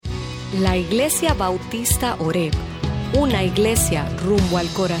La Iglesia Bautista Oreb, una iglesia rumbo al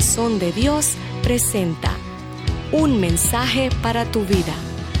corazón de Dios, presenta un mensaje para tu vida.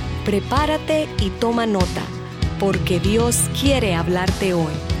 Prepárate y toma nota, porque Dios quiere hablarte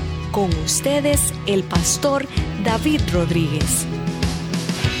hoy. Con ustedes, el pastor David Rodríguez.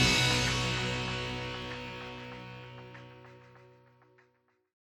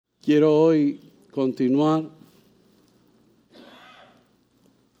 Quiero hoy continuar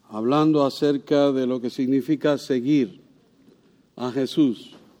hablando acerca de lo que significa seguir a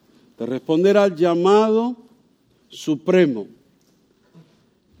Jesús, de responder al llamado supremo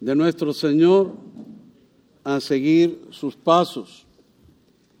de nuestro Señor a seguir sus pasos.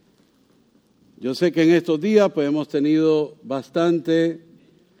 Yo sé que en estos días pues hemos tenido bastante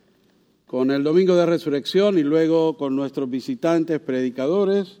con el Domingo de Resurrección y luego con nuestros visitantes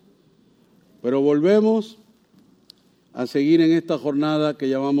predicadores, pero volvemos a seguir en esta jornada que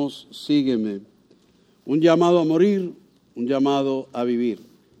llamamos Sígueme. Un llamado a morir, un llamado a vivir.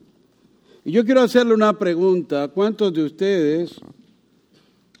 Y yo quiero hacerle una pregunta. ¿Cuántos de ustedes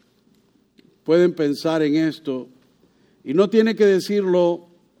pueden pensar en esto? Y no tiene que decirlo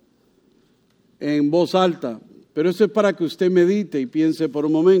en voz alta, pero eso es para que usted medite y piense por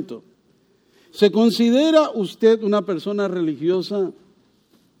un momento. ¿Se considera usted una persona religiosa?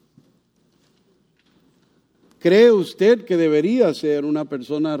 ¿Cree usted que debería ser una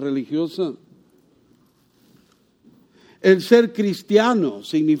persona religiosa? ¿El ser cristiano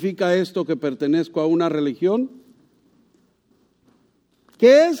significa esto que pertenezco a una religión?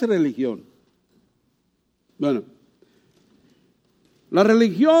 ¿Qué es religión? Bueno, la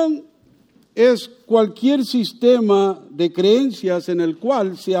religión es cualquier sistema de creencias en el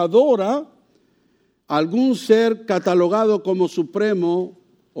cual se adora a algún ser catalogado como supremo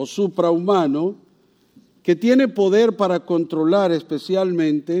o suprahumano, que tiene poder para controlar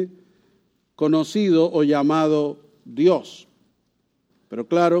especialmente conocido o llamado Dios. Pero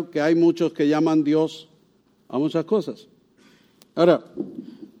claro que hay muchos que llaman Dios a muchas cosas. Ahora,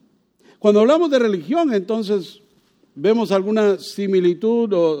 cuando hablamos de religión, entonces vemos alguna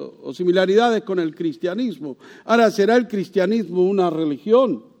similitud o similaridades con el cristianismo. Ahora, ¿será el cristianismo una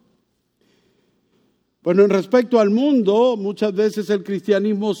religión? Bueno, en respecto al mundo, muchas veces el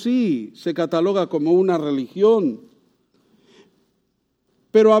cristianismo sí se cataloga como una religión.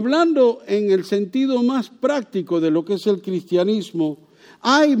 Pero hablando en el sentido más práctico de lo que es el cristianismo,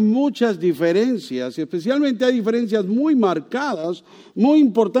 hay muchas diferencias, y especialmente hay diferencias muy marcadas, muy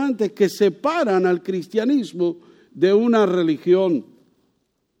importantes, que separan al cristianismo de una religión.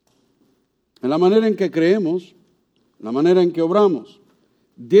 En la manera en que creemos, en la manera en que obramos,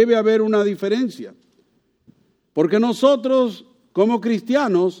 debe haber una diferencia. Porque nosotros, como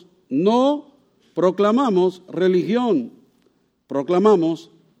cristianos, no proclamamos religión,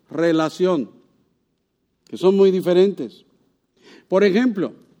 proclamamos relación, que son muy diferentes. Por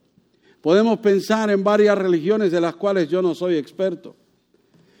ejemplo, podemos pensar en varias religiones de las cuales yo no soy experto,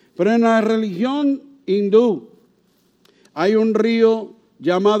 pero en la religión hindú hay un río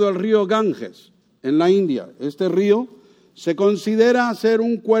llamado el río Ganges, en la India. Este río se considera ser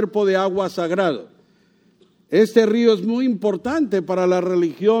un cuerpo de agua sagrado. Este río es muy importante para la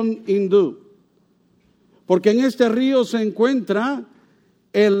religión hindú, porque en este río se encuentra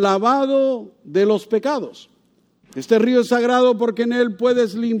el lavado de los pecados. Este río es sagrado porque en él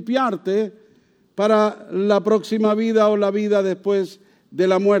puedes limpiarte para la próxima vida o la vida después de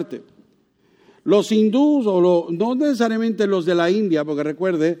la muerte. Los hindús, no necesariamente los de la India, porque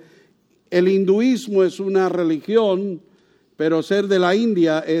recuerde, el hinduismo es una religión, pero ser de la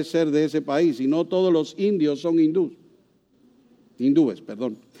India es ser de ese país, y no todos los indios son hindúes.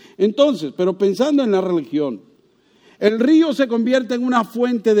 Entonces, pero pensando en la religión, el río se convierte en una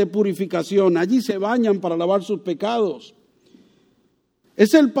fuente de purificación. Allí se bañan para lavar sus pecados.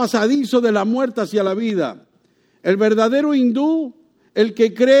 Es el pasadizo de la muerte hacia la vida. El verdadero hindú, el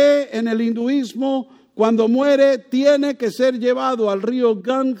que cree en el hinduismo, cuando muere tiene que ser llevado al río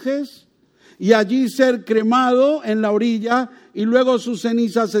Ganges y allí ser cremado en la orilla y luego sus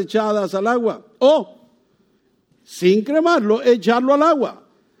cenizas echadas al agua. O, sin cremarlo, echarlo al agua.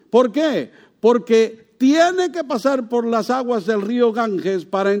 ¿Por qué? Porque tiene que pasar por las aguas del río Ganges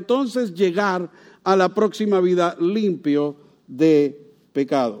para entonces llegar a la próxima vida limpio de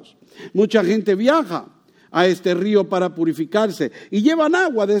pecados. Mucha gente viaja a este río para purificarse y llevan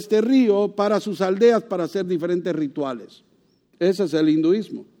agua de este río para sus aldeas para hacer diferentes rituales. Ese es el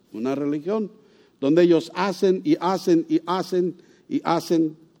hinduismo, una religión donde ellos hacen y hacen y hacen y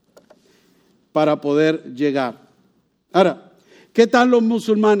hacen para poder llegar. Ahora, ¿qué tal los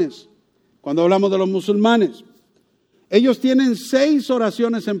musulmanes? Cuando hablamos de los musulmanes, Ellos tienen 6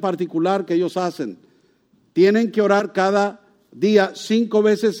 oraciones en particular que ellos hacen. Tienen que orar cada día 5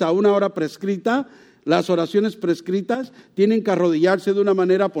 veces a una hora prescrita. Las oraciones prescritas tienen que arrodillarse de una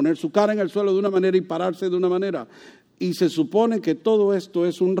manera, poner su cara en el suelo de una manera y pararse de una manera. Y se supone que todo esto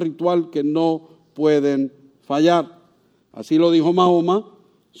es un ritual que no pueden fallar. Así lo dijo Mahoma.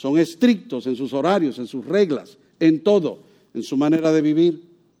 Son estrictos en sus horarios, en sus reglas, en todo, en su manera de vivir.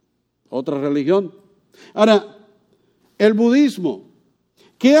 Otra religión. Ahora, el budismo.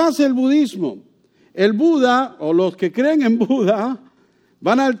 ¿Qué hace el budismo? El Buda, o los que creen en Buda,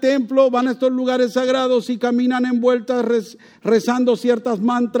 van al templo, van a estos lugares sagrados y caminan envueltas rezando ciertas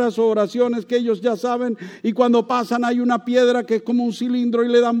mantras o oraciones que ellos ya saben. Y cuando pasan hay una piedra que es como un cilindro y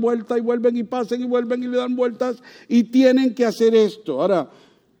le dan vuelta y vuelven y pasan y vuelven y le dan vueltas. Y tienen que hacer esto. Ahora,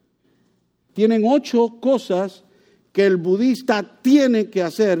 tienen 8 cosas que el budista tiene que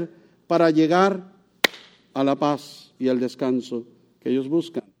hacer para llegar a la paz y al descanso que ellos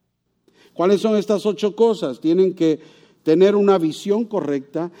buscan. ¿Cuáles son estas 8 cosas? Tienen que tener una visión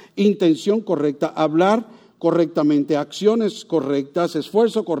correcta, intención correcta, hablar correctamente, acciones correctas,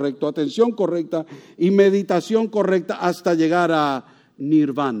 esfuerzo correcto, atención correcta y meditación correcta hasta llegar a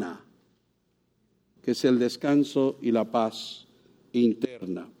nirvana, que es el descanso y la paz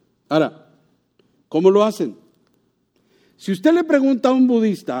interna. Ahora, ¿cómo lo hacen? Si usted le pregunta a un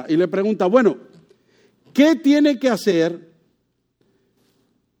budista y le pregunta, bueno, ¿qué tiene que hacer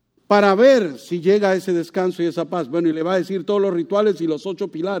para ver si llega a ese descanso y esa paz? Bueno, y le va a decir todos los rituales y los 8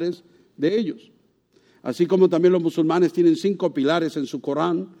 pilares de ellos. Así como también los musulmanes tienen 5 pilares en su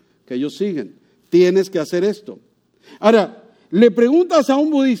Corán que ellos siguen. Tienes que hacer esto. Ahora, le preguntas a un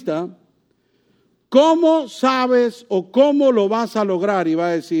budista, ¿cómo sabes o cómo lo vas a lograr? Y va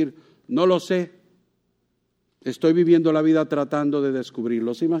a decir, no lo sé. Estoy viviendo la vida tratando de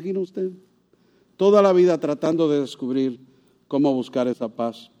descubrirlo. ¿Se imagina usted? Toda la vida tratando de descubrir cómo buscar esa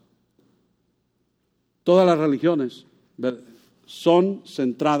paz. Todas las religiones son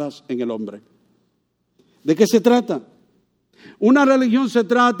centradas en el hombre. ¿De qué se trata? Una religión se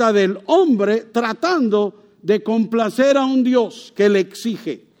trata del hombre tratando de complacer a un Dios que le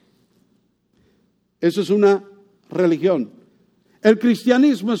exige. Eso es una religión. El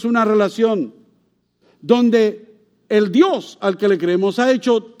cristianismo es una relación donde el Dios al que le creemos ha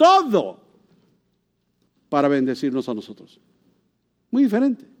hecho todo para bendecirnos a nosotros. Muy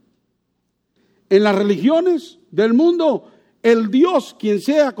diferente. En las religiones del mundo, el Dios, quien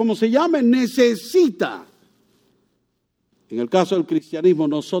sea, como se llame, necesita. En el caso del cristianismo,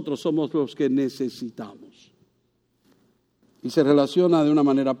 nosotros somos los que necesitamos. Y se relaciona de una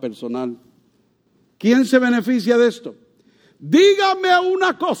manera personal. ¿Quién se beneficia de esto? Dígame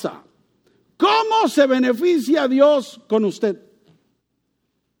una cosa. ¿Cómo se beneficia Dios con usted?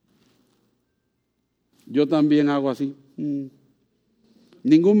 Yo también hago así.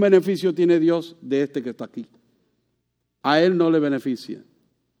 Ningún beneficio tiene Dios de este que está aquí. A Él no le beneficia.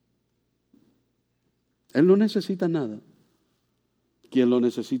 Él no necesita nada. Quien lo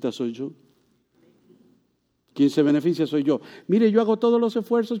necesita soy yo. Quien se beneficia soy yo. Mire, yo hago todos los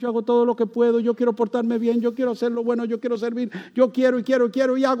esfuerzos, yo hago todo lo que puedo, yo quiero portarme bien, yo quiero hacer lo bueno, yo quiero servir, yo quiero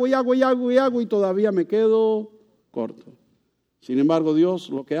y hago y todavía me quedo corto. Sin embargo, Dios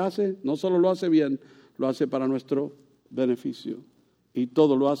lo que hace, no solo lo hace bien, lo hace para nuestro beneficio. Y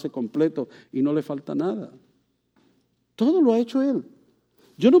todo lo hace completo y no le falta nada. Todo lo ha hecho Él.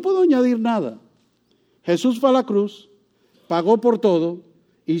 Yo no puedo añadir nada. Jesús fue a la cruz, pagó por todo.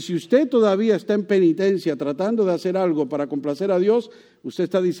 Y si usted todavía está en penitencia tratando de hacer algo para complacer a Dios, usted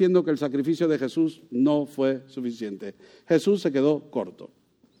está diciendo que el sacrificio de Jesús no fue suficiente. Jesús se quedó corto.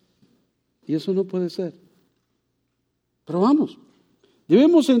 Y eso no puede ser. Pero vamos,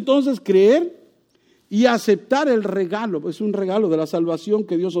 debemos entonces creer y aceptar el regalo. Es un regalo de la salvación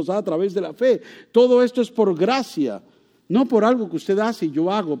que Dios nos da a través de la fe. Todo esto es por gracia, no por algo que usted hace y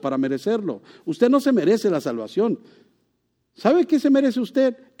yo hago para merecerlo. Usted no se merece la salvación. ¿Sabe qué se merece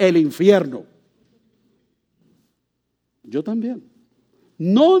usted? El infierno. Yo también.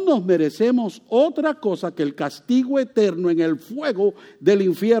 No nos merecemos otra cosa que el castigo eterno en el fuego del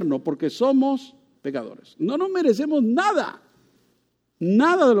infierno, porque somos pecadores. No nos merecemos nada.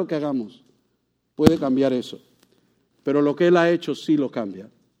 Nada de lo que hagamos puede cambiar eso. Pero lo que Él ha hecho sí lo cambia.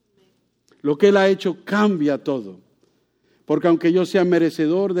 Lo que Él ha hecho cambia todo. Porque aunque yo sea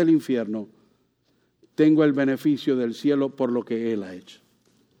merecedor del infierno, tengo el beneficio del cielo por lo que Él ha hecho.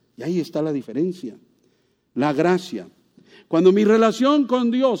 Y ahí está la diferencia. La gracia. Cuando mi relación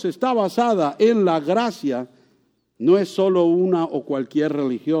con Dios está basada en la gracia, no es solo una o cualquier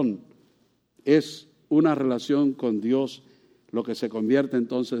religión. Es una relación con Dios, lo que se convierte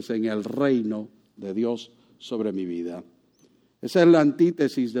entonces en el reino de Dios sobre mi vida. Esa es la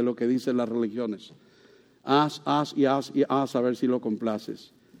antítesis de lo que dicen las religiones. Haz y haz y haz a ver si lo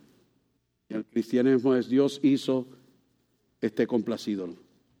complaces. El cristianismo es Dios hizo, esté complacido,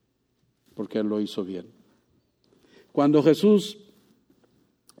 porque Él lo hizo bien. Cuando Jesús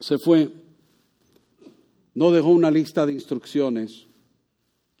se fue, no dejó una lista de instrucciones,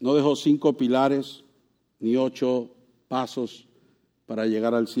 no dejó 5 pilares, ni 8 pasos para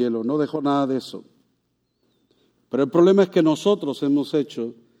llegar al cielo, no dejó nada de eso. Pero el problema es que nosotros hemos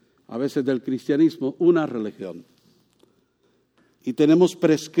hecho, a veces del cristianismo, una religión. Y tenemos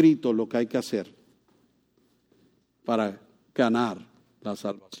prescrito lo que hay que hacer para ganar la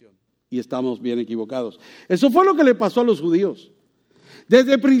salvación. Y estamos bien equivocados. Eso fue lo que le pasó a los judíos.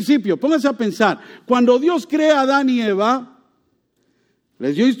 Desde el principio, pónganse a pensar, cuando Dios crea a Adán y Eva,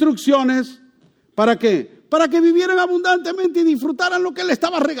 les dio instrucciones, ¿para qué? Para que vivieran abundantemente y disfrutaran lo que Él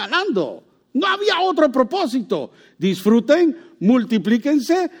estaba regalando. No había otro propósito. Disfruten,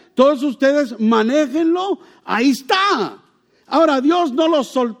 multiplíquense, todos ustedes manéjenlo, ahí está. Ahora, Dios no los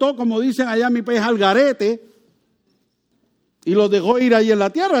soltó, como dicen allá en mi país, al garete, y los dejó ir ahí en la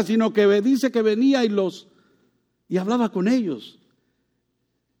tierra, sino que dice que venía y hablaba con ellos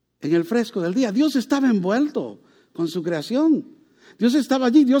en el fresco del día. Dios estaba envuelto con su creación. Dios estaba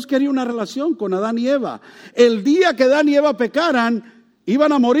allí, Dios quería una relación con Adán y Eva. El día que Adán y Eva pecaran,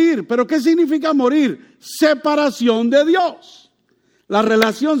 iban a morir. ¿Pero qué significa morir? Separación de Dios. La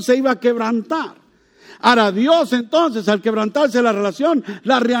relación se iba a quebrantar. Ahora Dios entonces, al quebrantarse la relación,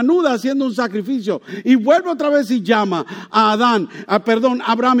 la reanuda haciendo un sacrificio. Y vuelve otra vez y llama a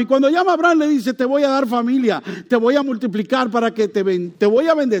Abraham. Y cuando llama a Abraham le dice, te voy a dar familia, te voy a multiplicar para que te voy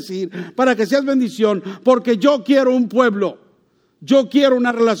a bendecir, para que seas bendición, porque yo quiero un pueblo. Yo quiero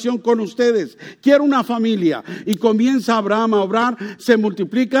una relación con ustedes, quiero una familia. Y comienza Abraham a obrar, se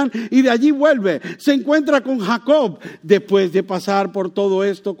multiplican y de allí vuelve. Se encuentra con Jacob después de pasar por todo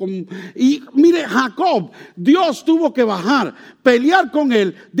esto. Y mire, Jacob, Dios tuvo que bajar, pelear con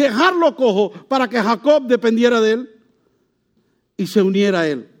él, dejarlo cojo para que Jacob dependiera de él y se uniera a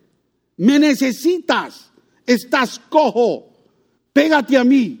él. Me necesitas, estás cojo, pégate a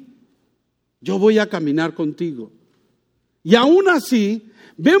mí, yo voy a caminar contigo. Y aún así,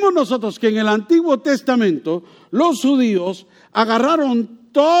 vemos nosotros que en el Antiguo Testamento los judíos agarraron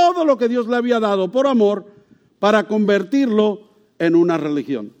todo lo que Dios le había dado por amor para convertirlo en una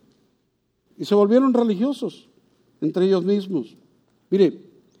religión. Y se volvieron religiosos entre ellos mismos. Mire,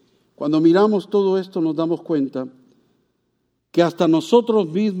 cuando miramos todo esto nos damos cuenta que hasta nosotros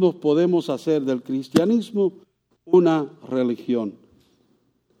mismos podemos hacer del cristianismo una religión.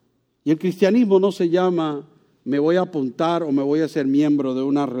 Y el cristianismo no se llama me voy a apuntar o me voy a ser miembro de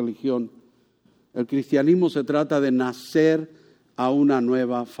una religión. El cristianismo se trata de nacer a una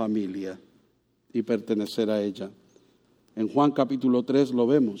nueva familia y pertenecer a ella. En Juan capítulo 3 lo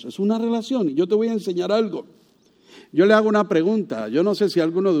vemos. Es una relación y yo te voy a enseñar algo. Yo le hago una pregunta. Yo no sé si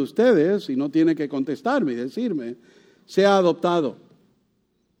alguno de ustedes, y no tiene que contestarme y decirme, se ha adoptado.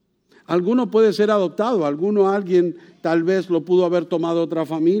 Alguno puede ser adoptado. Alguien tal vez lo pudo haber tomado otra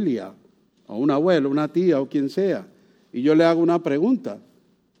familia. O un abuelo, una tía o quien sea. Y yo le hago una pregunta.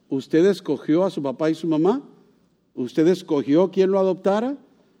 ¿Usted escogió a su papá y su mamá? ¿Usted escogió quién lo adoptara?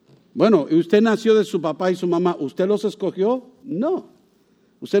 Bueno, ¿y usted nació de su papá y su mamá? ¿Usted los escogió? No.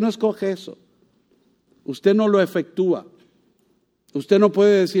 Usted no escoge eso. Usted no lo efectúa. Usted no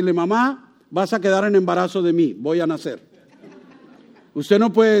puede decirle, mamá, vas a quedar en embarazo de mí, voy a nacer. Usted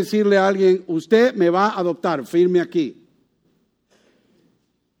no puede decirle a alguien, usted me va a adoptar, firme aquí.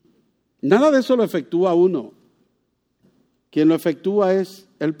 Nada de eso lo efectúa uno. Quien lo efectúa es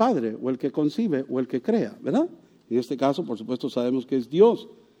el Padre, o el que concibe, o el que crea, ¿verdad? En este caso, por supuesto, sabemos que es Dios.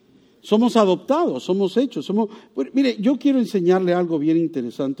 Somos adoptados, somos hechos. Mire, yo quiero enseñarle algo bien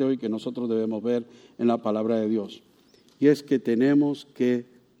interesante hoy que nosotros debemos ver en la palabra de Dios. Y es que tenemos que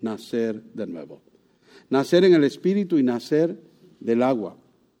nacer de nuevo. Nacer en el Espíritu y nacer del agua.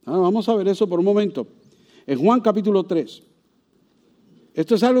 Vamos a ver eso por un momento. En Juan capítulo 3.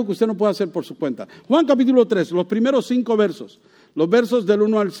 Esto es algo que usted no puede hacer por su cuenta. Juan capítulo 3, los primeros 5 versos. Los versos del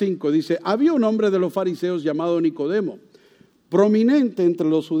 1 al 5. Dice, había un hombre de los fariseos llamado Nicodemo, prominente entre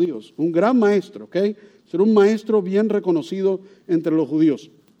los judíos. Un gran maestro, ¿ok? Era un maestro bien reconocido entre los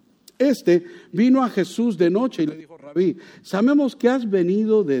judíos. Este vino a Jesús de noche y le dijo, Rabí, sabemos que has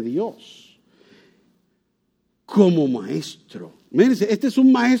venido de Dios como maestro. Mírense, este es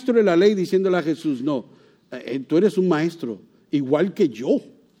un maestro de la ley diciéndole a Jesús, no, tú eres un maestro igual que yo.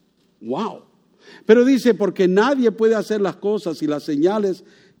 Wow. Pero dice, porque nadie puede hacer las cosas y las señales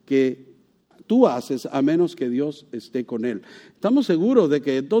que tú haces a menos que Dios esté con él. Estamos seguros de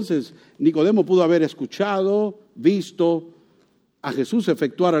que entonces Nicodemo pudo haber escuchado, visto a Jesús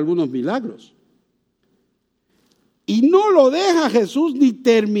efectuar algunos milagros. Y no lo deja Jesús ni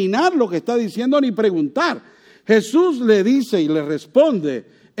terminar lo que está diciendo ni preguntar. Jesús le dice y le responde: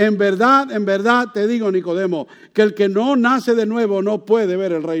 en verdad te digo, Nicodemo, que el que no nace de nuevo no puede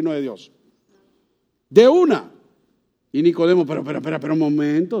ver el reino de Dios. De una. Y Nicodemo, pero un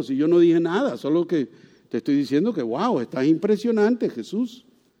momento, si yo no dije nada, solo que te estoy diciendo que wow, estás impresionante, Jesús.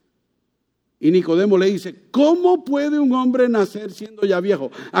 Y Nicodemo le dice: ¿cómo puede un hombre nacer siendo ya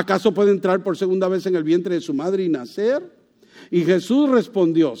viejo? ¿Acaso puede entrar por segunda vez en el vientre de su madre y nacer? Y Jesús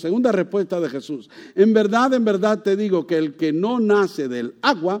respondió, segunda respuesta de Jesús: en verdad te digo que el que no nace del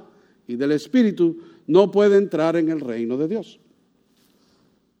agua y del Espíritu no puede entrar en el reino de Dios.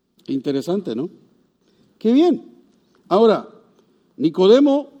 Interesante, ¿no? Qué bien. Ahora,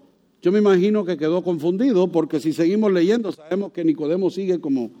 Nicodemo, yo me imagino que quedó confundido, porque si seguimos leyendo sabemos que Nicodemo sigue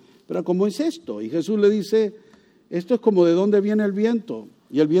como, pero ¿cómo es esto? Y Jesús le dice: esto es como de dónde viene el viento,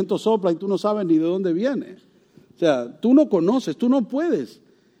 y el viento sopla y tú no sabes ni de dónde viene. O sea, tú no conoces, tú no puedes.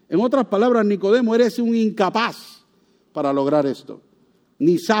 En otras palabras, Nicodemo, eres un incapaz para lograr esto.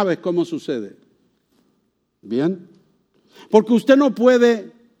 Ni sabes cómo sucede. ¿Bien? Porque usted no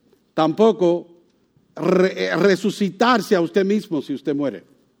puede tampoco resucitarse a usted mismo si usted muere.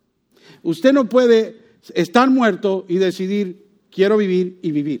 Usted no puede estar muerto y decidir: quiero vivir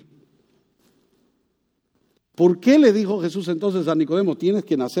y vivir. ¿Por qué le dijo Jesús entonces a Nicodemo: tienes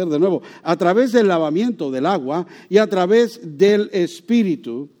que nacer de nuevo? A través del lavamiento del agua y a través del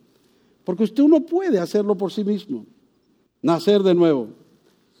Espíritu. Porque usted no puede hacerlo por sí mismo. Nacer de nuevo,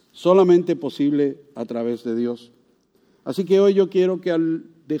 solamente posible a través de Dios. Así que hoy yo quiero que al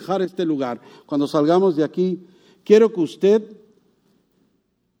dejar este lugar, cuando salgamos de aquí, quiero que usted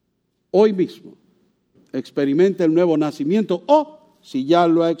hoy mismo experimente el nuevo nacimiento, o si ya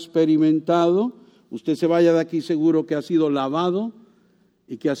lo ha experimentado, usted se vaya de aquí seguro que ha sido lavado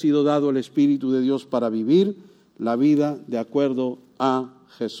y que ha sido dado el Espíritu de Dios para vivir la vida de acuerdo a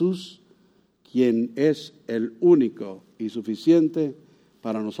Jesús, quien es el único y suficiente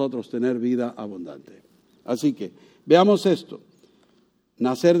para nosotros tener vida abundante. Así que veamos esto: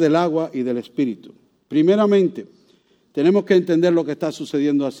 nacer del agua y del Espíritu. Primeramente, tenemos que entender lo que está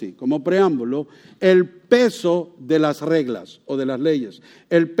sucediendo así. Como preámbulo, el peso de las reglas o de las leyes,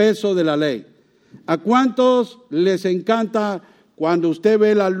 el peso de la ley. ¿A cuántos les encanta cuando usted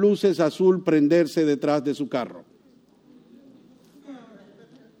ve las luces azul prenderse detrás de su carro?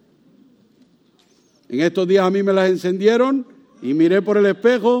 En estos días a mí me las encendieron y miré por el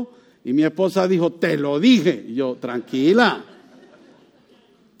espejo y mi esposa dijo: te lo dije. Y yo: tranquila.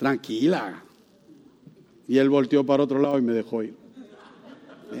 Y él volteó para otro lado y me dejó ir.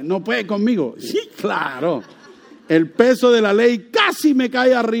 ¿No puede conmigo? Sí, claro. El peso de la ley casi me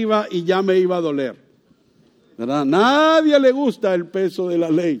cae arriba y ya me iba a doler. ¿Verdad? Nadie le gusta el peso de la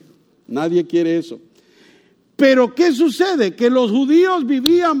ley. Nadie quiere eso. Pero ¿qué sucede? Que los judíos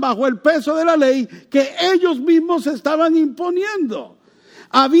vivían bajo el peso de la ley que ellos mismos estaban imponiendo.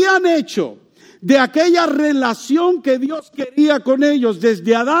 Habían hecho de aquella relación que Dios quería con ellos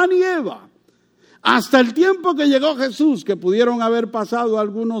desde Adán y Eva hasta el tiempo que llegó Jesús, que pudieron haber pasado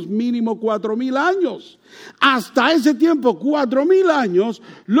algunos mínimo 4,000 años. Hasta ese tiempo, 4,000 años,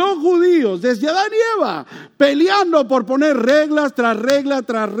 los judíos desde Adán y Eva peleando por poner reglas tras reglas,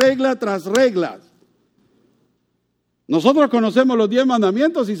 tras reglas, tras reglas. Nosotros conocemos los 10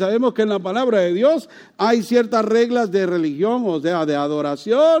 mandamientos y sabemos que en la palabra de Dios hay ciertas reglas de religión, o sea, de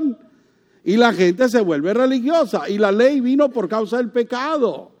adoración. Y la gente se vuelve religiosa. Y la ley vino por causa del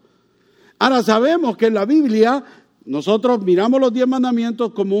pecado. Ahora sabemos que en la Biblia nosotros miramos los 10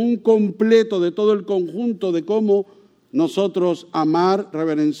 mandamientos como un completo de todo el conjunto de cómo nosotros amar,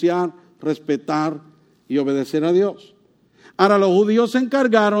 reverenciar, respetar y obedecer a Dios. Ahora los judíos se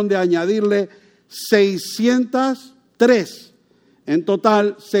encargaron de añadirle 603, en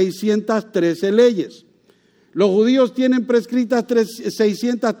total 613 leyes. Los judíos tienen prescritas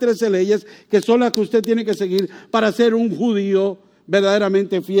 613 leyes que son las que usted tiene que seguir para ser un judío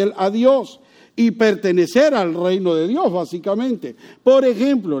verdaderamente fiel a Dios y pertenecer al reino de Dios, básicamente. Por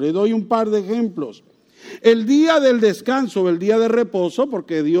ejemplo, le doy un par de ejemplos. El día del descanso, el día de reposo,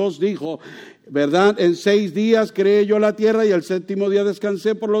 porque Dios dijo, ¿verdad? En 6 días creé yo la tierra y el 7º día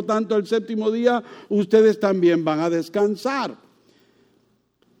descansé, por lo tanto el 7º día ustedes también van a descansar.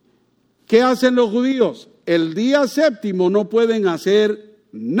 ¿Qué hacen los judíos? El día 7º no pueden hacer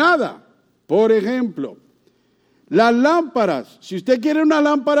nada. Por ejemplo, las lámparas. Si usted quiere una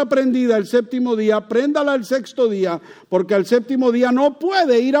lámpara prendida el 7º día, préndala el 6º día, porque al 7º día no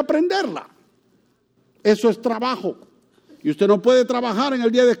puede ir a prenderla. Eso es trabajo. Y usted no puede trabajar en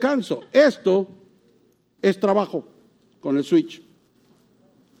el día de descanso. Esto es trabajo con el switch.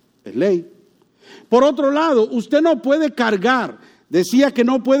 Es ley. Por otro lado, usted no puede cargar. Decía que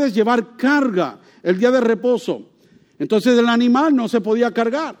no puedes llevar carga el día de reposo. Entonces el animal no se podía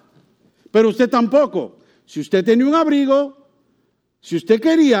cargar. Pero usted tampoco. Si usted tenía un abrigo, si usted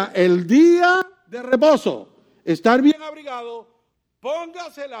quería el día de reposo estar bien abrigado,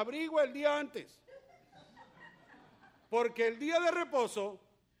 póngase el abrigo el día antes. Porque el día de reposo,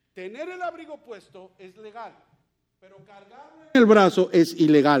 tener el abrigo puesto es legal. Pero cargarlo en el brazo es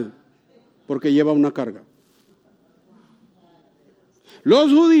ilegal. Porque lleva una carga.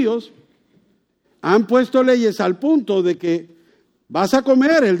 Los judíos han puesto leyes al punto de que vas a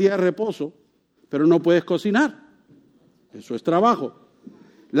comer el día de reposo, pero no puedes cocinar. Eso es trabajo.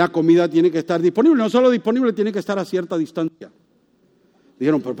 La comida tiene que estar disponible, no solo disponible, tiene que estar a cierta distancia.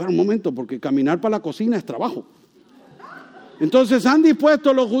 Dijeron, pero espera un momento, porque caminar para la cocina es trabajo. Entonces han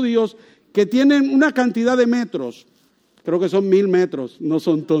dispuesto los judíos que tienen una cantidad de metros, creo que son 1000 metros, no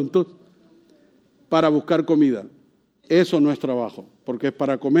son tontos, para buscar comida. Eso no es trabajo, porque es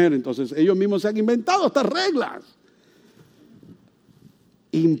para comer. Entonces ellos mismos se han inventado estas reglas.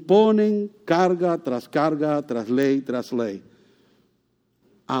 Imponen carga, tras ley, tras ley.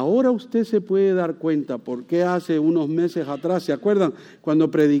 Ahora usted se puede dar cuenta por qué hace unos meses atrás, ¿se acuerdan?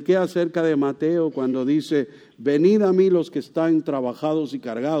 Cuando prediqué acerca de Mateo, cuando dice, venid a mí los que están trabajados y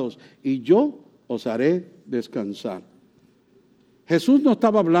cargados, y yo os haré descansar. Jesús no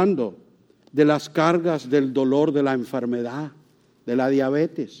estaba hablando de las cargas del dolor de la enfermedad, de la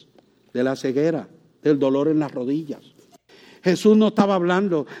diabetes, de la ceguera, del dolor en las rodillas. Jesús no estaba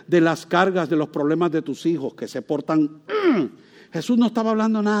hablando de las cargas de los problemas de tus hijos que se portan. Jesús no estaba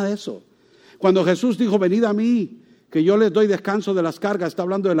hablando nada de eso. Cuando Jesús dijo, venid a mí, que yo les doy descanso de las cargas, está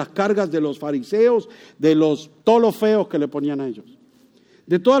hablando de las cargas de los fariseos, de todos los feos que le ponían a ellos.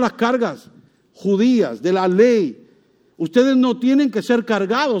 De todas las cargas judías, de la ley. Ustedes no tienen que ser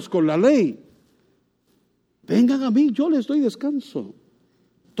cargados con la ley. Vengan a mí, yo les doy descanso.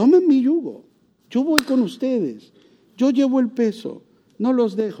 Tomen mi yugo. Yo voy con ustedes. Yo llevo el peso. No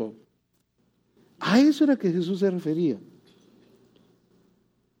los dejo. A eso era que Jesús se refería.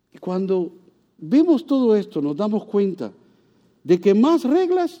 Y cuando vemos todo esto, nos damos cuenta de que más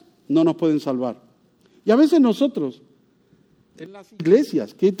reglas no nos pueden salvar. Y a veces nosotros, en las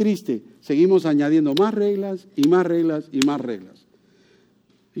iglesias, qué triste, seguimos añadiendo más reglas y más reglas y más reglas.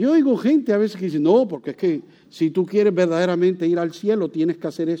 Yo oigo gente a veces que dice, no, porque es que si tú quieres verdaderamente ir al cielo, tienes que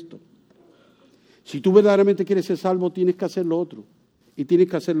hacer esto. Si tú verdaderamente quieres ser salvo, tienes que hacer lo otro. Y tienes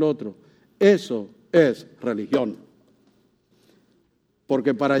que hacer lo otro. Eso es religión.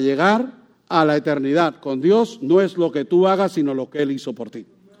 Porque para llegar a la eternidad con Dios no es lo que tú hagas, sino lo que Él hizo por ti.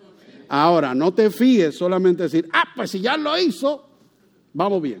 Ahora, no te fíes solamente decir, pues si ya lo hizo,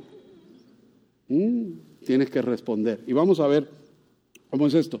 vamos bien. Tienes que responder. Y vamos a ver cómo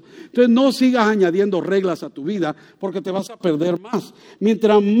es esto. Entonces no sigas añadiendo reglas a tu vida porque te vas a perder más.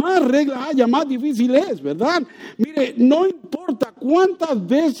 Mientras más reglas haya, más difícil es, ¿verdad? Mire, no importa cuántas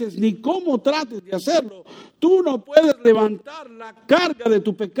veces ni cómo trates de hacerlo, tú no puedes levantar la carga de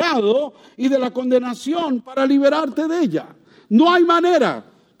tu pecado y de la condenación para liberarte de ella. No hay manera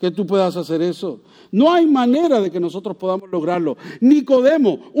que tú puedas hacer eso. No hay manera de que nosotros podamos lograrlo.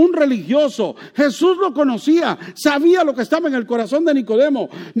 Nicodemo, un religioso, Jesús lo conocía, sabía lo que estaba en el corazón de Nicodemo.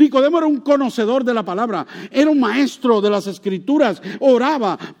 Nicodemo era un conocedor de la palabra, era un maestro de las escrituras,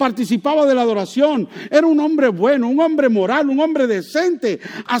 oraba, participaba de la adoración, era un hombre bueno, un hombre moral, un hombre decente,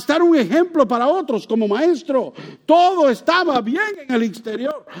 hasta era un ejemplo para otros como maestro. Todo estaba bien en el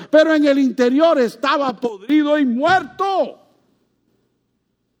exterior, pero en el interior estaba podrido y muerto.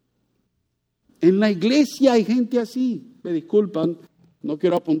 En la iglesia hay gente así. Me disculpan, no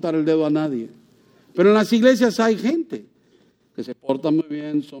quiero apuntar el dedo a nadie. Pero en las iglesias hay gente que se portan muy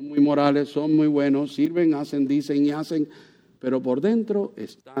bien, son muy morales, son muy buenos, sirven, hacen, dicen y hacen, pero por dentro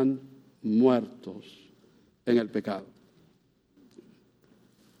están muertos en el pecado.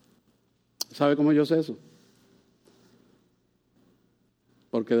 ¿Sabe cómo yo sé eso?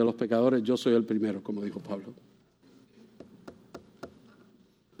 Porque de los pecadores yo soy el primero, como dijo Pablo.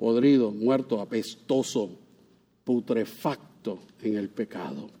 Podrido, muerto, apestoso, putrefacto en el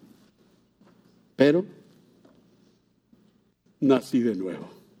pecado. Pero nací de nuevo.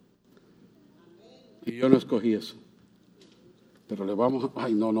 Y yo no escogí eso. Pero no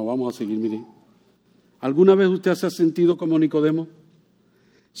vamos a seguir, mire. ¿Alguna vez usted se ha sentido como Nicodemo?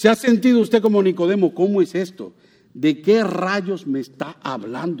 ¿Se ha sentido usted como Nicodemo? ¿Cómo es esto? ¿De qué rayos me está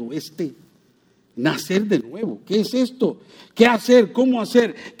hablando este? Nacer de nuevo. ¿Qué es esto? ¿Qué hacer? ¿Cómo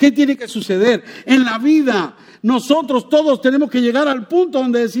hacer? ¿Qué tiene que suceder? En la vida, nosotros todos tenemos que llegar al punto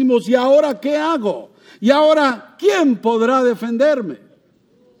donde decimos, ¿y ahora qué hago? ¿Y ahora quién podrá defenderme?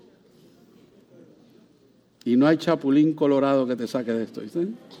 Y no hay chapulín colorado que te saque de esto, ¿viste?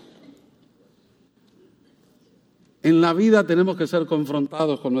 En la vida tenemos que ser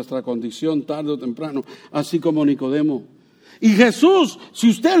confrontados con nuestra condición tarde o temprano, así como Nicodemo. Y Jesús, si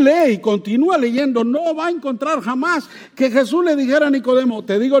usted lee y continúa leyendo, no va a encontrar jamás que Jesús le dijera a Nicodemo,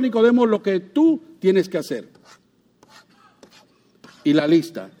 te digo Nicodemo lo que tú tienes que hacer. Y la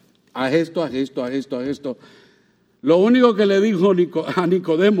lista, haz esto, haz esto, haz esto, haz esto. Lo único que le dijo a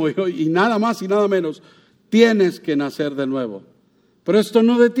Nicodemo, y nada más y nada menos, tienes que nacer de nuevo. Pero esto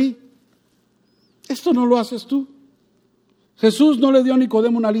no de ti, esto no lo haces tú. Jesús no le dio a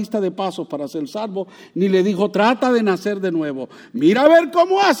Nicodemo una lista de pasos para ser salvo, ni le dijo, trata de nacer de nuevo. Mira a ver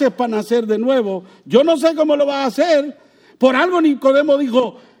cómo haces para nacer de nuevo. Yo no sé cómo lo vas a hacer. Por algo Nicodemo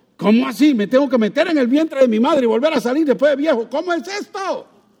dijo, ¿cómo así? Me tengo que meter en el vientre de mi madre y volver a salir después de viejo. ¿Cómo es esto?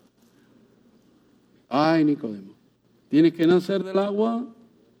 Ay, Nicodemo, tienes que nacer del agua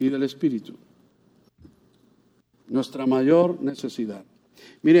y del Espíritu. Nuestra mayor necesidad.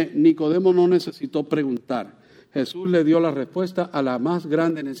 Mire, Nicodemo no necesitó preguntar. Jesús le dio la respuesta a la más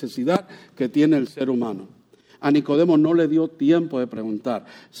grande necesidad que tiene el ser humano. A Nicodemo no le dio tiempo de preguntar.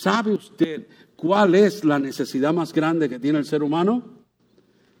 ¿Sabe usted cuál es la necesidad más grande que tiene el ser humano?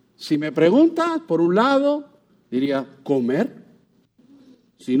 Si me pregunta, por un lado, diría, comer.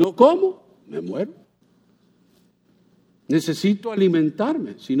 Si no como, me muero. Necesito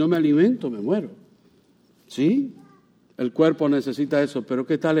alimentarme. Si no me alimento, me muero. Sí, el cuerpo necesita eso, pero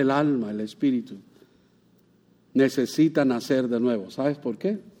 ¿qué tal el alma, el espíritu? Necesita nacer de nuevo. ¿Sabes por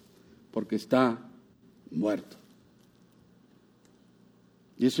qué? Porque está muerto.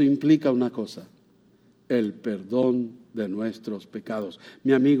 Y eso implica una cosa, el perdón de nuestros pecados.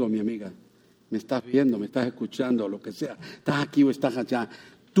 Mi amigo, mi amiga, me estás viendo, me estás escuchando, lo que sea, estás aquí o estás allá.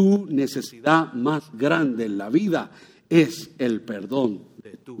 Tu necesidad más grande en la vida es el perdón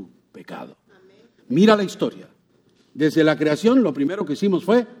de tu pecado. Mira la historia. Desde la creación lo primero que hicimos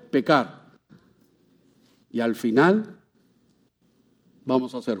fue pecar. Y al final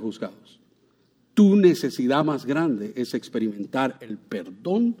vamos a ser juzgados. Tu necesidad más grande es experimentar el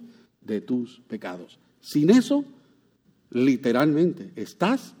perdón de tus pecados. Sin eso, literalmente,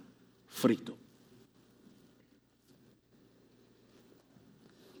 estás frito.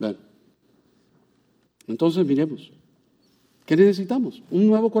 Bueno, entonces miremos. ¿Qué necesitamos? Un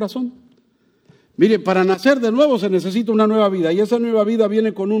nuevo corazón. Mire, para nacer de nuevo se necesita una nueva vida y esa nueva vida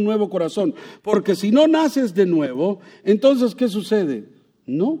viene con un nuevo corazón. Porque si no naces de nuevo, entonces ¿qué sucede?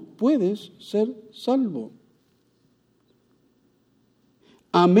 No puedes ser salvo.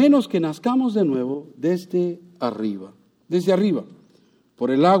 A menos que nazcamos de nuevo desde arriba,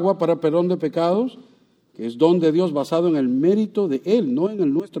 por el agua para perdón de pecados, que es don de Dios basado en el mérito de Él, no en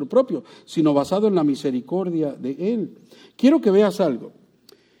el nuestro propio, sino basado en la misericordia de Él. Quiero que veas algo.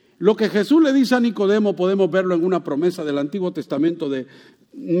 Lo que Jesús le dice a Nicodemo podemos verlo en una promesa del Antiguo Testamento de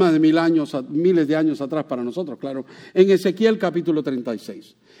más de miles de años atrás para nosotros, claro, en Ezequiel capítulo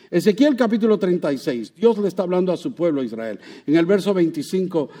 36. Ezequiel capítulo 36, Dios le está hablando a su pueblo Israel, en el verso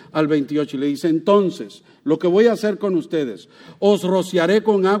 25 al 28, y le dice, entonces, lo que voy a hacer con ustedes, os rociaré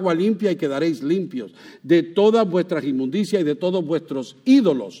con agua limpia y quedaréis limpios, de todas vuestras inmundicias y de todos vuestros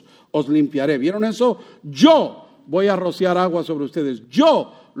ídolos os limpiaré. ¿Vieron eso? Yo voy a rociar agua sobre ustedes,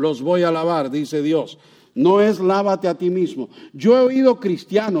 yo los voy a lavar, dice Dios. No es lávate a ti mismo. Yo he oído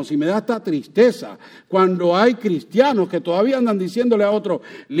cristianos y me da esta tristeza cuando hay cristianos que todavía andan diciéndole a otro,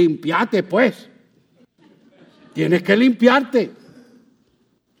 limpiate pues. Tienes que limpiarte.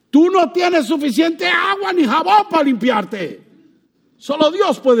 Tú no tienes suficiente agua ni jabón para limpiarte. Solo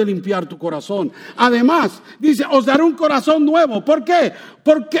Dios puede limpiar tu corazón. Además, dice, os daré un corazón nuevo. ¿Por qué?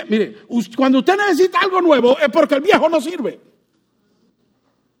 Porque, mire, cuando usted necesita algo nuevo es porque el viejo no sirve.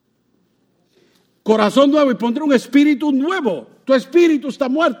 Corazón nuevo y pondré un espíritu nuevo. Tu espíritu está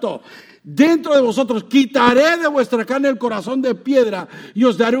muerto. Dentro de vosotros quitaré de vuestra carne el corazón de piedra y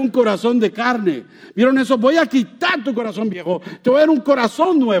os daré un corazón de carne. ¿Vieron eso? Voy a quitar tu corazón viejo. Te voy a dar un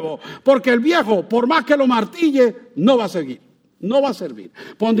corazón nuevo. Porque el viejo, por más que lo martille, no va a seguir. No va a servir.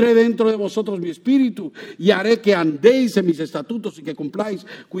 Pondré dentro de vosotros mi espíritu y haré que andéis en mis estatutos y que cumpláis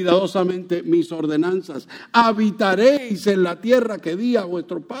cuidadosamente mis ordenanzas. Habitaréis en la tierra que di a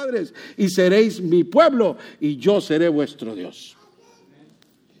vuestros padres y seréis mi pueblo y yo seré vuestro Dios.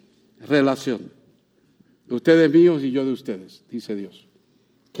 Relación. Ustedes míos y yo de ustedes, dice Dios.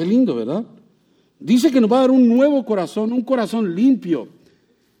 Qué lindo, ¿verdad? Dice que nos va a dar un nuevo corazón, un corazón limpio.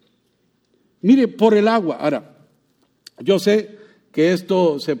 Mire, por el agua. Ahora, yo sé que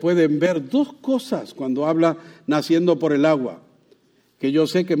esto se pueden ver dos cosas cuando habla naciendo por el agua, que yo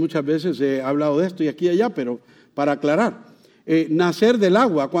sé que muchas veces he hablado de esto y aquí y allá, pero para aclarar, nacer del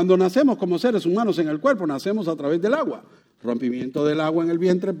agua, cuando nacemos como seres humanos en el cuerpo, nacemos a través del agua. Rompimiento del agua en el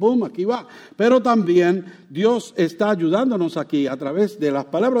vientre, pum, aquí va. Pero también Dios está ayudándonos aquí a través de las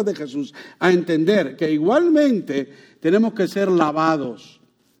palabras de Jesús a entender que igualmente tenemos que ser lavados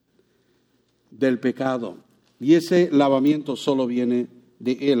del pecado. Y ese lavamiento solo viene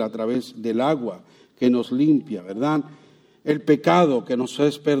de Él a través del agua que nos limpia, ¿verdad? El pecado que nos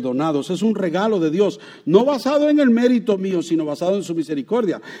es perdonado es un regalo de Dios, no basado en el mérito mío, sino basado en su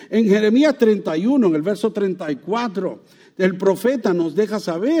misericordia. En Jeremías 31, en el verso 34, el profeta nos deja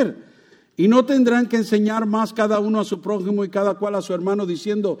saber: y no tendrán que enseñar más cada uno a su prójimo y cada cual a su hermano,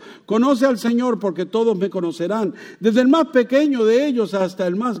 diciendo: conoce al Señor, porque todos me conocerán, desde el más pequeño de ellos hasta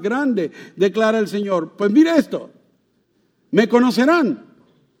el más grande, declara el Señor. Pues mire esto, me conocerán,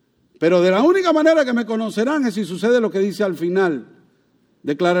 pero de la única manera que me conocerán es si sucede lo que dice al final,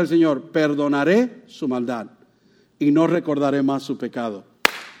 declara el Señor: perdonaré su maldad y no recordaré más su pecado.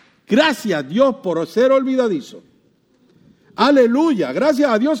 Gracias a Dios por ser olvidadizo. Aleluya,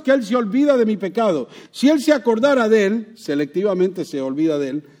 gracias a Dios que Él se olvida de mi pecado. Si Él se acordara de Él, selectivamente se olvida de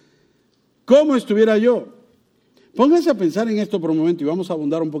Él, ¿cómo estuviera yo? Pónganse a pensar en esto por un momento y vamos a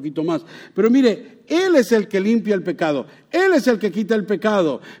abundar un poquito más. Pero mire, Él es el que limpia el pecado. Él es el que quita el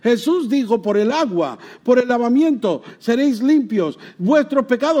pecado. Jesús dijo: por el agua, por el lavamiento, seréis limpios. Vuestros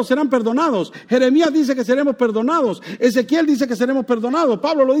pecados serán perdonados. Jeremías dice que seremos perdonados. Ezequiel dice que seremos perdonados.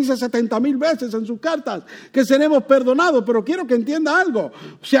 Pablo lo dice 70,000 veces en sus cartas, que seremos perdonados. Pero quiero que entienda algo.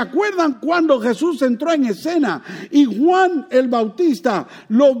 ¿Se acuerdan cuando Jesús entró en escena y Juan el Bautista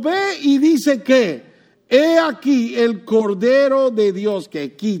lo ve y dice que: he aquí el Cordero de Dios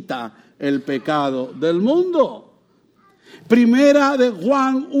que quita el pecado del mundo? Primera de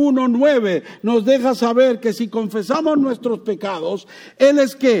Juan 1:9 nos deja saber que si confesamos nuestros pecados, Él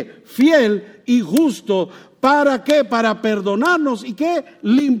es que fiel y justo. ¿Para qué? Para perdonarnos y que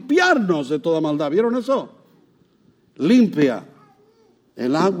limpiarnos de toda maldad. ¿Vieron eso? Limpia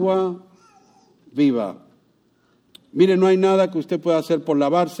el agua viva. Mire, no hay nada que usted pueda hacer por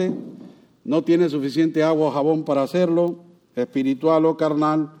lavarse. No tiene suficiente agua o jabón para hacerlo, espiritual o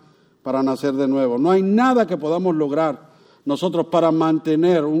carnal, para nacer de nuevo. No hay nada que podamos lograr nosotros para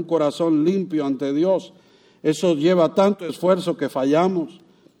mantener un corazón limpio ante Dios. Eso lleva tanto esfuerzo que fallamos.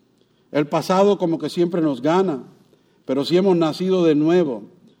 El pasado como que siempre nos gana, pero si hemos nacido de nuevo,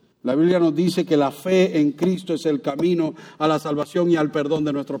 la Biblia nos dice que la fe en Cristo es el camino a la salvación y al perdón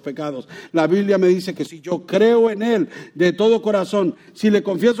de nuestros pecados. La Biblia me dice que si yo creo en Él de todo corazón, si le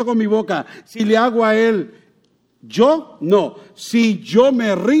confieso con mi boca, si le hago a Él, si yo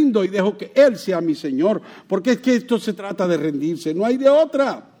me rindo y dejo que Él sea mi Señor, porque es que esto se trata de rendirse, no hay de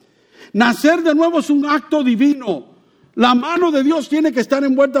otra. Nacer de nuevo es un acto divino. La mano de Dios tiene que estar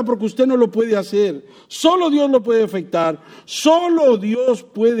envuelta porque usted no lo puede hacer. Solo Dios lo puede efectuar. Solo Dios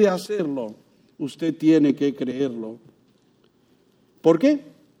puede hacerlo. Usted tiene que creerlo. ¿Por qué?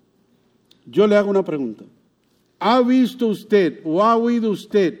 Yo le hago una pregunta. ¿Ha visto usted o ha oído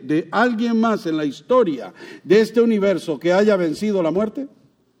usted de alguien más en la historia de este universo que haya vencido la muerte?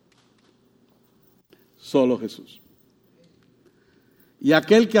 Solo Jesús. Y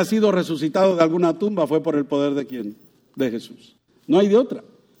aquel que ha sido resucitado de alguna tumba fue por el poder ¿de quién? De Jesús. No hay de otra.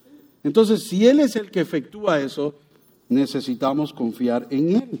 Entonces, si Él es el que efectúa eso, necesitamos confiar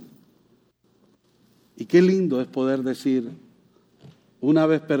en Él. Y qué lindo es poder decir: una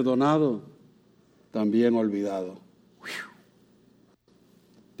vez perdonado, también olvidado.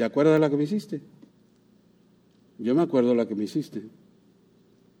 ¿Te acuerdas de la que me hiciste? Yo me acuerdo de la que me hiciste.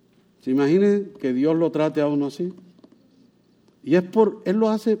 ¿Se imaginen que Dios lo trate a uno así? Y Él lo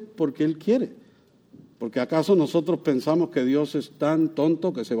hace porque Él quiere. Porque ¿acaso nosotros pensamos que Dios es tan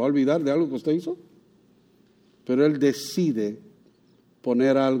tonto que se va a olvidar de algo que usted hizo? Pero Él decide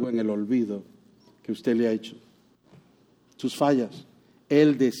poner algo en el olvido que usted le ha hecho. Sus fallas,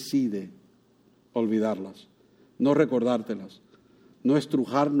 Él decide olvidarlas, no recordártelas, no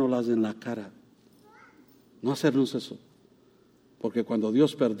estrujárnoslas en la cara, no hacernos eso. Porque cuando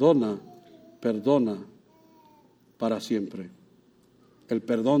Dios perdona, perdona para siempre. El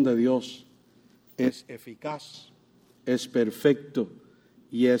perdón de Dios es eficaz, es perfecto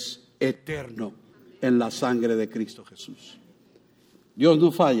y es eterno en la sangre de Cristo Jesús. Dios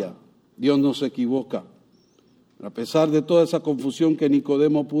no falla, Dios no se equivoca. A pesar de toda esa confusión que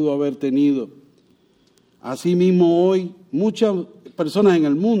Nicodemo pudo haber tenido, asimismo hoy muchas personas en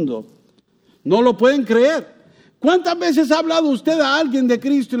el mundo no lo pueden creer. ¿Cuántas veces ha hablado usted a alguien de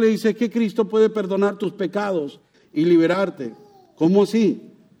Cristo y le dice que Cristo puede perdonar tus pecados y liberarte? ¿Cómo así?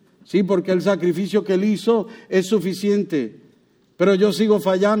 Sí, porque el sacrificio que Él hizo es suficiente. Pero yo sigo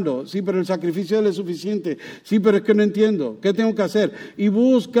fallando. Sí, pero el sacrificio de Él es suficiente. Sí, pero es que no entiendo. ¿Qué tengo que hacer? Y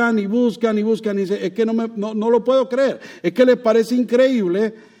buscan, y buscan, y buscan. Y dicen, es que no lo puedo creer. Es que les parece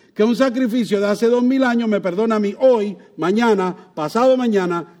increíble que un sacrificio de hace 2000 años me perdona a mí hoy, mañana, pasado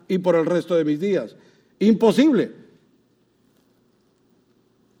mañana y por el resto de mis días. Imposible.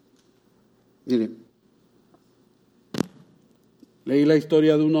 Miren, leí la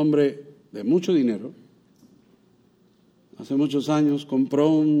historia de un hombre de mucho dinero. Hace muchos años compró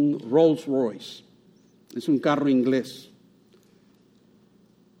un Rolls Royce. Es un carro inglés.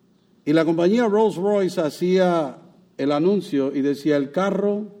 Y la compañía Rolls Royce hacía el anuncio y decía: el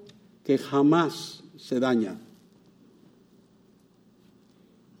carro que jamás se daña.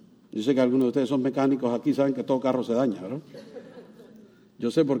 Yo sé que algunos de ustedes son mecánicos aquí, saben que todo carro se daña, ¿verdad?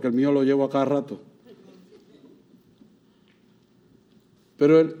 Yo sé porque el mío lo llevo a cada rato.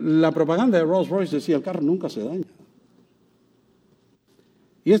 Pero la propaganda de Rolls Royce decía: el carro nunca se daña.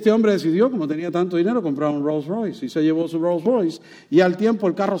 Y este hombre decidió, como tenía tanto dinero, comprar un Rolls Royce. Y se llevó su Rolls Royce. Y al tiempo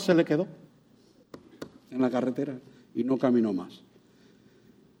el carro se le quedó en la carretera y no caminó más.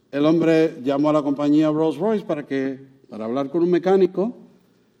 El hombre llamó a la compañía Rolls Royce para hablar con un mecánico.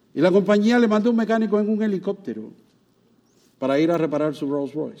 Y la compañía le mandó un mecánico en un helicóptero para ir a reparar su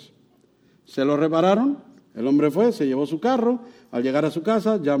Rolls Royce. Se lo repararon. El hombre fue, se llevó su carro. Al llegar a su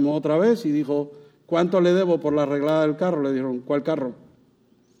casa, llamó otra vez y dijo: ¿cuánto le debo por la arreglada del carro? Le dijeron: ¿cuál carro?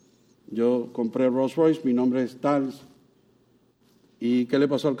 Yo compré Rolls Royce, mi nombre es tal. ¿Y qué le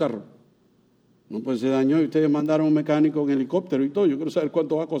pasó al carro? No, pues se dañó y ustedes mandaron un mecánico en helicóptero y todo. Yo quiero saber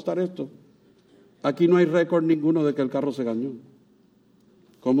cuánto va a costar esto. Aquí no hay récord ninguno de que el carro se dañó.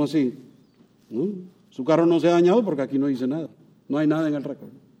 ¿Cómo así? ¿No? Su carro no se ha dañado porque aquí no dice nada. No hay nada en el récord.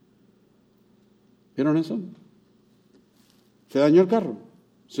 ¿Vieron eso? ¿Se dañó el carro?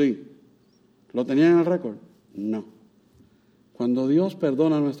 Sí. ¿Lo tenían en el récord? No. Cuando Dios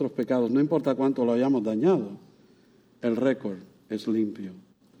perdona nuestros pecados, no importa cuánto lo hayamos dañado, el récord es limpio.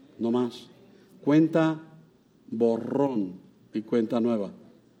 No más. Cuenta borrón y cuenta nueva.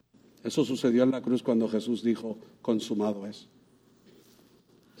 Eso sucedió en la cruz cuando Jesús dijo: consumado es.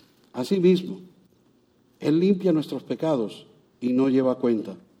 Asimismo, Él limpia nuestros pecados y no lleva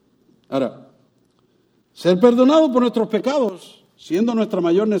cuenta. Ahora, ser perdonado por nuestros pecados, siendo nuestra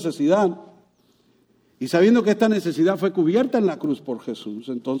mayor necesidad, y sabiendo que esta necesidad fue cubierta en la cruz por Jesús,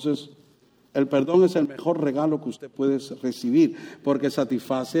 entonces el perdón es el mejor regalo que usted puede recibir, porque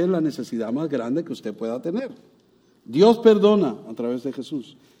satisface la necesidad más grande que usted pueda tener. Dios perdona a través de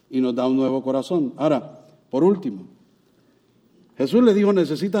Jesús y nos da un nuevo corazón. Ahora, por último, Jesús le dijo: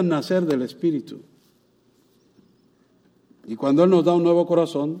 necesitan nacer del Espíritu. Y cuando Él nos da un nuevo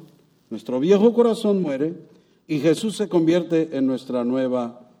corazón, nuestro viejo corazón muere y Jesús se convierte en nuestra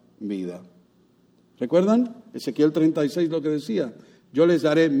nueva vida. ¿Recuerdan? Ezequiel 36 lo que decía: yo les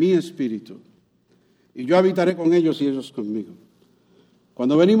daré mi espíritu y yo habitaré con ellos y ellos conmigo.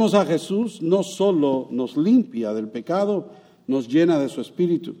 Cuando venimos a Jesús, no solo nos limpia del pecado, nos llena de su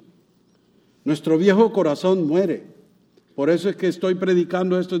espíritu. Nuestro viejo corazón muere. Por eso es que estoy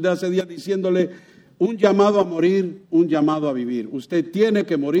predicando esto desde hace días, diciéndole: un llamado a morir, un llamado a vivir. Usted tiene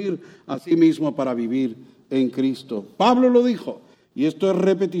que morir a sí mismo para vivir en Cristo. Pablo lo dijo. Y esto es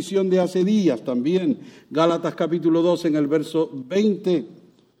repetición de hace días también. Gálatas capítulo 2 en el verso 20.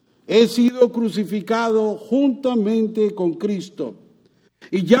 He sido crucificado juntamente con Cristo.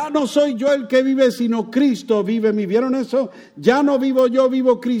 Y ya no soy yo el que vive, sino Cristo vive en mí. ¿Vieron eso? Ya no vivo yo,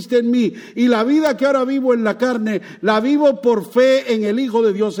 vivo Cristo en mí. Y la vida que ahora vivo en la carne, la vivo por fe en el Hijo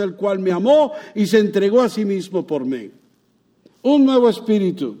de Dios, el cual me amó y se entregó a sí mismo por mí. Un nuevo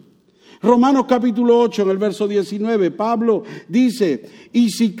espíritu. Romanos capítulo 8, en el verso 19, Pablo dice: y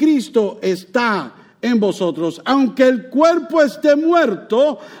si Cristo está en vosotros, aunque el cuerpo esté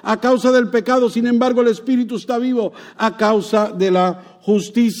muerto a causa del pecado, sin embargo el espíritu está vivo a causa de la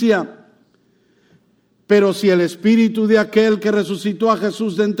justicia. Pero si el espíritu de aquel que resucitó a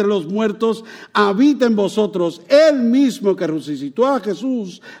Jesús de entre los muertos habita en vosotros, él mismo que resucitó a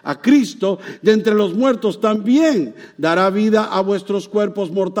Jesús, a Cristo, de entre los muertos, también dará vida a vuestros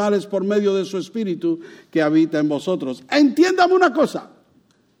cuerpos mortales por medio de su espíritu que habita en vosotros. Entiéndame una cosa.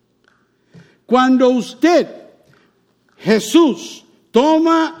 Cuando usted, Jesús,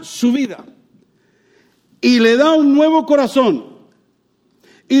 toma su vida y le da un nuevo corazón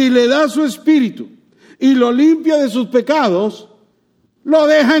y le da su espíritu y lo limpia de sus pecados, lo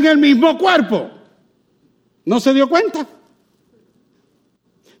deja en el mismo cuerpo. ¿No se dio cuenta?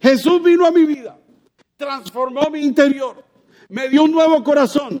 Jesús vino a mi vida, transformó mi interior, me dio un nuevo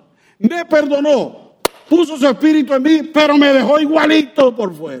corazón, me perdonó, puso su espíritu en mí, pero me dejó igualito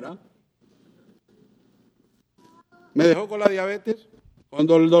por fuera. Me dejó con la diabetes, con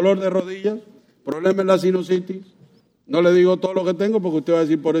el dolor de rodillas, problema en la sinusitis. No le digo todo lo que tengo porque usted va a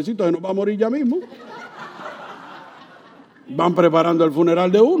decir, pobrecito, se nos va a morir ya mismo. Van preparando el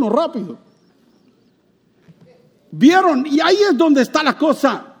funeral de uno rápido. ¿Vieron? Y ahí es donde está la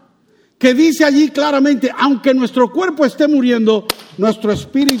cosa. Que dice allí claramente, aunque nuestro cuerpo esté muriendo, nuestro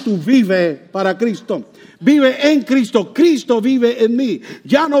espíritu vive para Cristo. Vive en Cristo. Cristo vive en mí.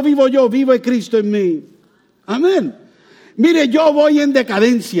 Ya no vivo yo, vive Cristo en mí. Amén. Mire, yo voy en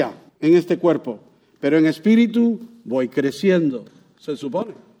decadencia en este cuerpo, pero en espíritu voy creciendo, se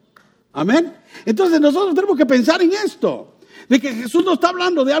supone. Amén. Entonces nosotros tenemos que pensar en esto, de que Jesús no está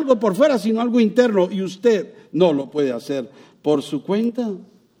hablando de algo por fuera, sino algo interno, y usted no lo puede hacer por su cuenta.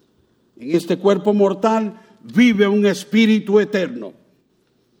 En este cuerpo mortal vive un espíritu eterno.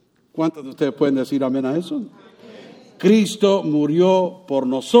 ¿Cuántos de ustedes pueden decir amén a eso? Cristo murió por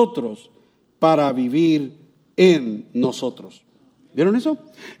nosotros para vivir en nosotros. ¿Vieron eso?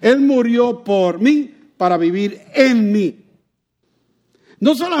 Él murió por mí para vivir en mí.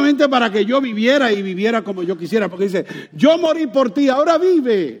 No solamente para que yo viviera y viviera como yo quisiera, porque dice, yo morí por ti, ahora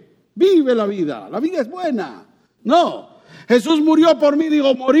vive la vida es buena. No, Jesús murió por mí,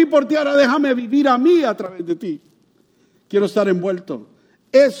 digo, morí por ti, ahora déjame vivir a mí a través de ti. Quiero estar envuelto.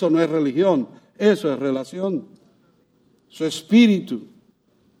 Eso no es religión, eso es relación. Su espíritu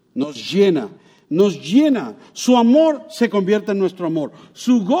nos llena. Su amor se convierte en nuestro amor.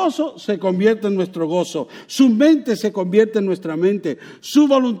 Su gozo se convierte en nuestro gozo. Su mente se convierte en nuestra mente. Su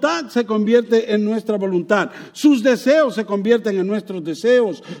voluntad se convierte en nuestra voluntad. Sus deseos se convierten en nuestros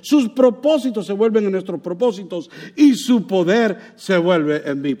deseos. Sus propósitos se vuelven en nuestros propósitos. Y su poder se vuelve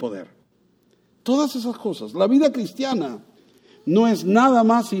en mi poder. Todas esas cosas. La vida cristiana no es nada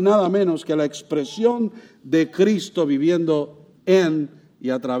más y nada menos que la expresión de Cristo viviendo en y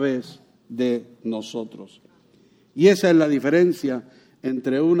a través de nosotros. Y esa es la diferencia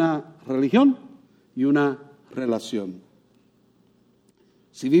entre una religión y una relación.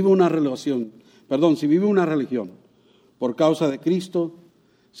 Si vive una religión por causa de Cristo,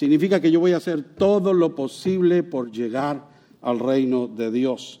 significa que yo voy a hacer todo lo posible por llegar al reino de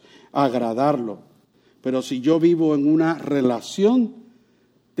Dios, agradarlo. Pero si yo vivo en una relación,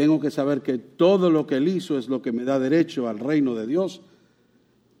 tengo que saber que todo lo que Él hizo es lo que me da derecho al reino de Dios.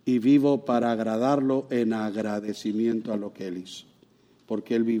 Y vivo para agradarlo en agradecimiento a lo que Él hizo,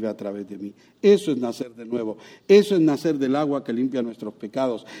 porque Él vive a través de mí. Eso es nacer de nuevo, eso es nacer del agua que limpia nuestros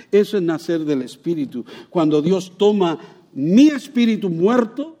pecados, eso es nacer del Espíritu. Cuando Dios toma mi espíritu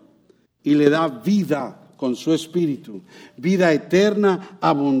muerto y le da vida con su espíritu, vida eterna,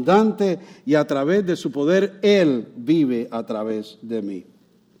 abundante, y a través de su poder Él vive a través de mí.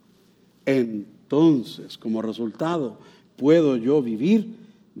 Entonces, como resultado, puedo yo vivir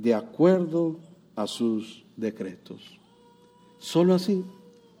de acuerdo a sus decretos. Solo así.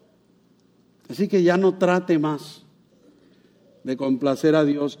 Así que ya no trate más de complacer a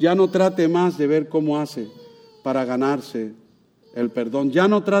Dios, ya no trate más de ver cómo hace para ganarse el perdón, ya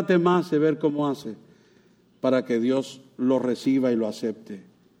no trate más de ver cómo hace para que Dios lo reciba y lo acepte.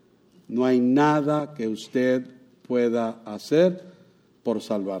 No hay nada que usted pueda hacer por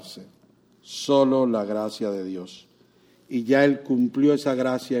salvarse, solo la gracia de Dios. Y ya Él cumplió esa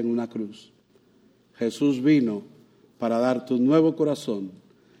gracia en una cruz. Jesús vino para darte un nuevo corazón.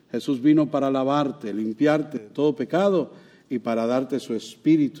 Jesús vino para lavarte, limpiarte de todo pecado y para darte su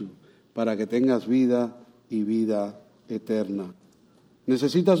espíritu, para que tengas vida y vida eterna.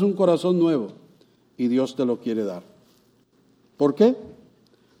 Necesitas un corazón nuevo y Dios te lo quiere dar. ¿Por qué?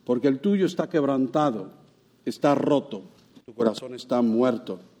 Porque el tuyo está quebrantado, está roto, tu corazón está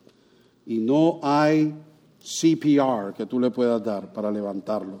muerto y no hay CPR que tú le puedas dar para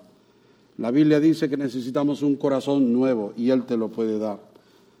levantarlo. La Biblia dice que necesitamos un corazón nuevo y Él te lo puede dar.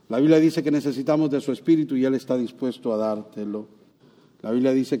 La Biblia dice que necesitamos de su espíritu y Él está dispuesto a dártelo. La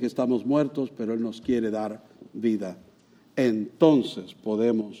Biblia dice que estamos muertos, pero Él nos quiere dar vida. Entonces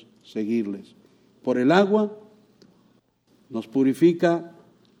podemos seguirles. Por el agua nos purifica,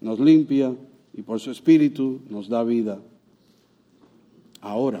 nos limpia y por su espíritu nos da vida.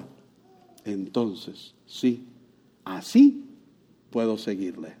 Ahora, entonces, sí, así puedo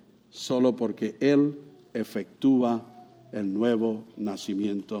seguirle, solo porque Él efectúa el nuevo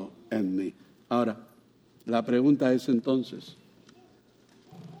nacimiento en mí. Ahora, la pregunta es entonces,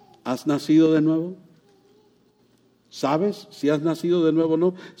 ¿has nacido de nuevo? ¿Sabes si has nacido de nuevo o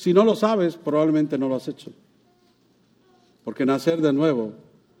no? Si no lo sabes, probablemente no lo has hecho. Porque nacer de nuevo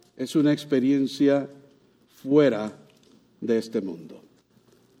es una experiencia fuera de este mundo.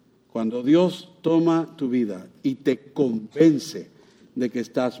 Cuando Dios toma tu vida y te convence de que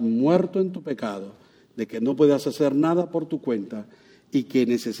estás muerto en tu pecado, de que no puedes hacer nada por tu cuenta y que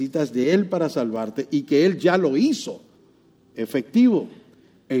necesitas de Él para salvarte y que Él ya lo hizo efectivo,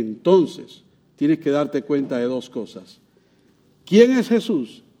 entonces tienes que darte cuenta de dos cosas. ¿Quién es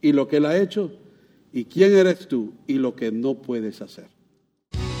Jesús y lo que Él ha hecho? ¿Y quién eres tú y lo que no puedes hacer?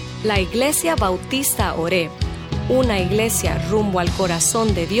 La Iglesia Bautista Oreb, una iglesia rumbo al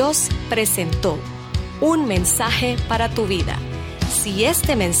corazón de Dios, presentó un mensaje para tu vida. Si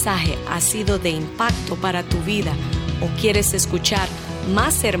este mensaje ha sido de impacto para tu vida o quieres escuchar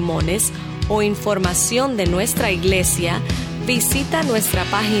más sermones o información de nuestra iglesia, visita nuestra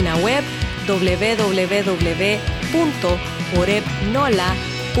página web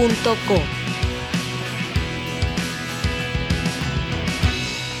www.orebnola.com.